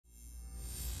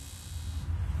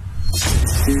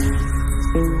Help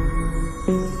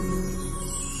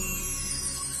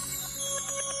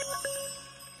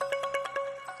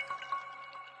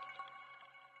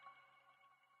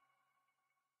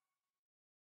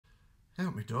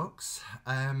me, ducks.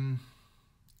 I've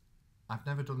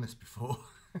never done this before.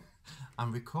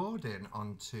 I'm recording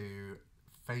onto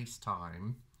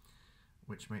FaceTime,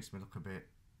 which makes me look a bit...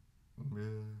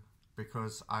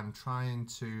 because I'm trying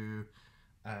to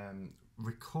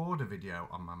record a video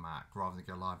on my Mac rather than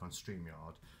go live on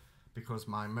StreamYard, because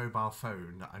my mobile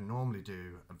phone that I normally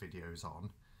do videos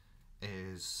on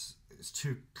it's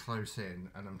too close in,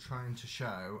 and I'm trying to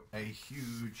show a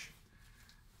huge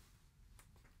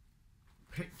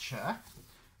picture,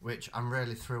 which I'm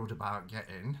really thrilled about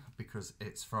getting, because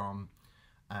it's from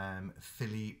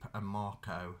Filip and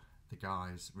Marko, the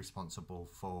guys responsible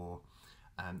for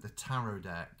the tarot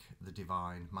deck, the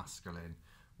Divine Masculine,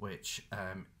 which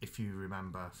if you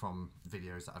remember from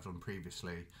videos that I've done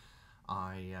previously,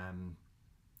 I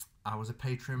was a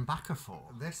Patreon backer for.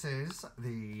 This is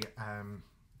the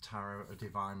Tarot of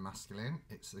Divine Masculine.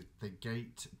 It's the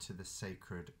gate to the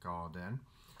sacred garden.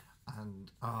 And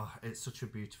it's such a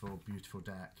beautiful, beautiful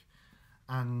deck.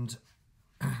 And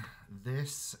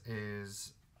this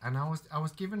is, and I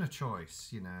was given a choice,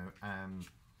 you know.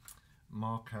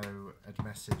 Marko had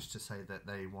messaged to say that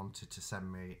they wanted to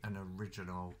send me an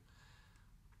original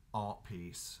art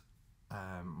piece,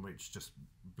 which just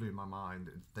blew my mind.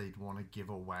 They'd want to give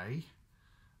away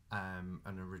an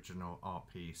original art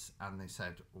piece, and they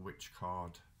said, which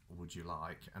card would you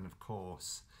like? And of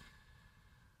course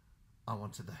I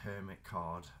wanted the Hermit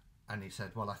card, and he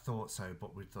said, well, I thought so,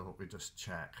 but we thought we'd just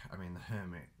check. I mean, the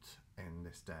Hermit in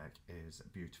this deck is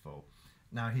beautiful.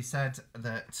 Now, he said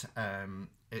that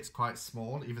it's quite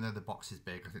small, even though the box is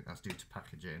big. I think that's due to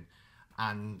packaging.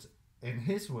 And in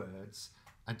his words,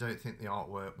 I don't think the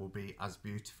artwork will be as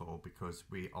beautiful, because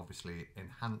we obviously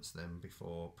enhance them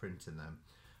before printing them.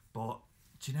 But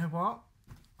do you know what?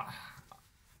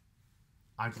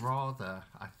 I'd rather,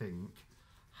 I think,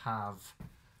 have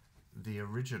the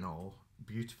original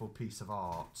beautiful piece of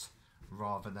art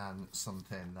rather than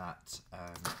something that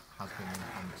has been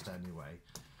enhanced anyway.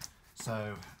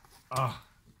 So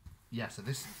yeah, so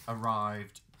this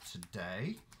arrived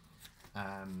today,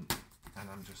 and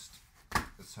I'm just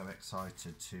so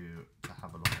excited to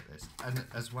have a look at this, and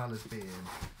as well as being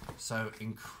so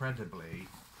incredibly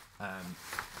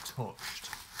touched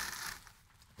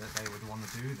that they would want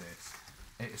to do this.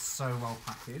 It is so well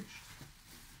packaged.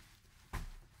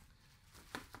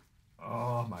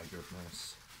 Oh my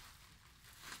goodness.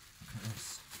 Look at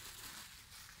this.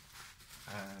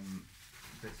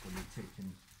 This will be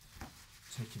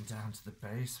taken down to the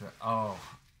base. Oh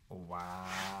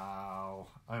wow.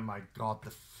 Oh my god, the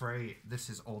frame. This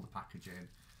is all the packaging.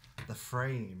 The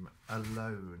frame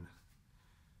alone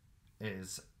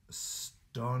is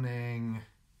stunning.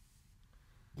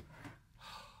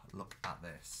 Look at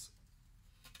this.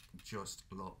 Just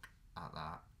look at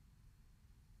that.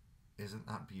 Isn't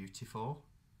that beautiful?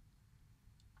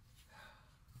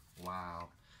 Wow.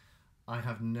 I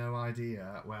have no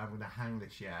idea where I'm going to hang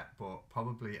this yet, but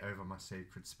probably over my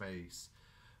sacred space.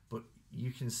 But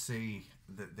you can see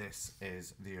that this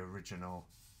is the original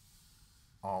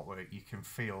artwork. You can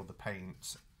feel the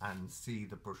paint and see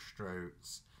the brush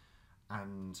strokes,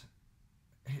 and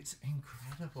it's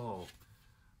incredible.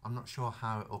 I'm not sure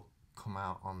how it'll come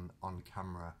out on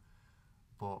camera,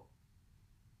 but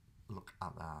look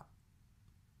at that.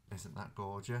 Isn't that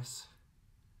gorgeous?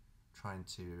 Trying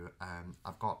to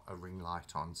I've got a ring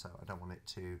light on, so I don't want it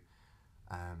to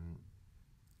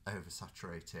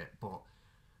oversaturate it. But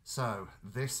so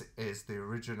this is the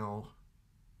original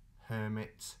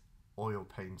Hermit oil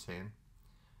painting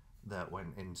that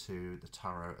went into the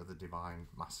Tarot of the Divine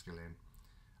Masculine,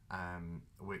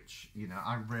 which, you know,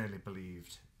 I really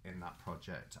believed in that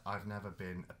project. I've never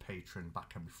been a patron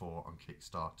backer before on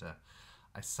Kickstarter.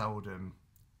 I seldom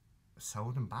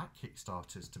back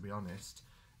Kickstarters, to be honest.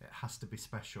 It has to be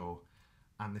special,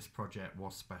 and this project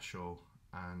was special,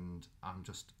 and I'm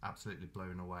just absolutely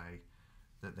blown away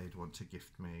that they'd want to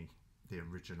gift me the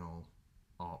original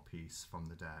art piece from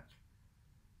the deck.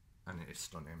 And it is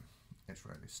stunning. It's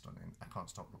really stunning. I can't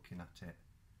stop looking at it.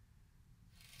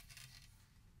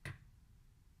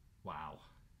 Wow.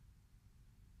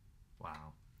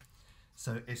 Wow.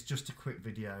 So it's just a quick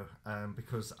video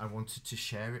because I wanted to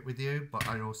share it with you, but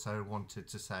I also wanted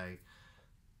to say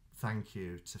thank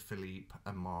you to Filip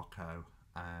and Marko.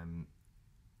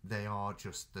 They are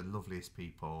just the loveliest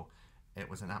people. It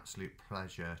was an absolute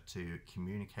pleasure to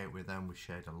communicate with them. We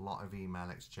shared a lot of email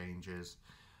exchanges,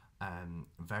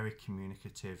 very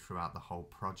communicative throughout the whole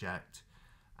project,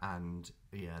 And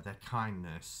yeah, their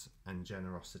kindness and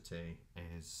generosity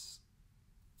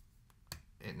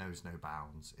it knows no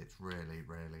bounds. It's really,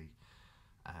 really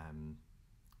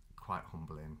quite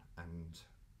humbling, and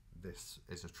this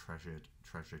is a treasured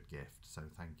gift. So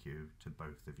thank you to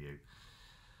both of you.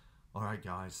 All right,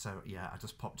 guys. So yeah, I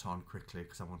just popped on quickly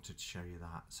because I wanted to show you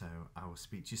that. So I will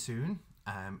speak to you soon.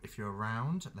 If you're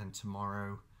around, then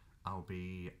tomorrow I'll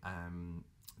be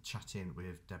chatting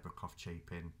with Deborah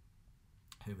Croft-Chapin,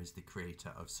 who is the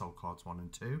creator of Soul Cards 1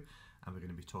 and 2, and we're going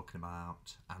to be talking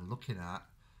about and looking at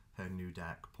her new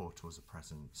deck, Portal as a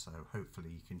Present. So hopefully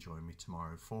you can join me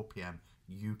tomorrow, 4 p.m.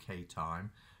 UK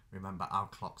time. Remember, our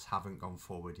clocks haven't gone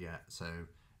forward yet, so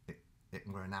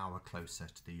we're an hour closer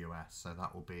to the US, so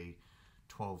that will be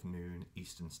 12 noon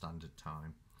Eastern Standard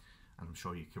Time, and I'm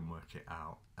sure you can work it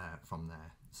out from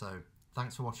there. So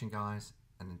thanks for watching, guys,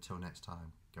 and until next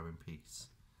time, go in peace.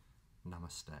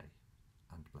 Namaste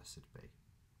and blessed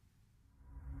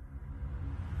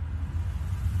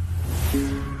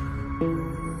be.